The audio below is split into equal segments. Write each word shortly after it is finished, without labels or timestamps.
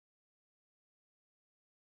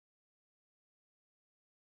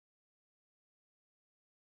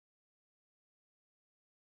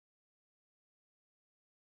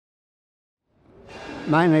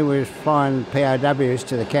Mainly we was flying PoWs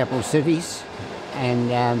to the capital cities,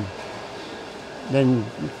 and then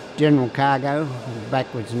general cargo,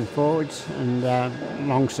 backwards and forwards, and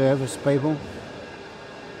long service people.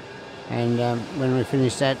 And when we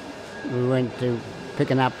finished that, we went to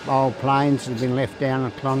picking up old planes that had been left down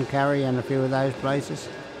at Cloncurry and a few of those places,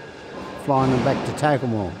 flying them back to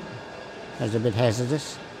Tocumwal. It was a bit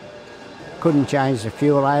hazardous. Couldn't change the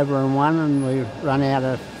fuel over in one, and we run out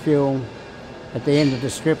of fuel at the end of the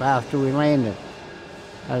strip after we landed.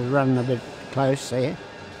 I was running a bit close there.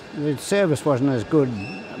 The service wasn't as good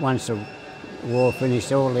once the war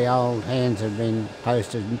finished. All the old hands had been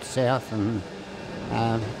posted south, and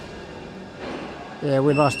yeah,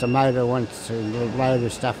 we lost a motor once, a load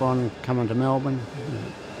of stuff on coming to Melbourne.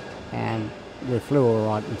 And we flew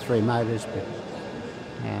all right in 3 motors, but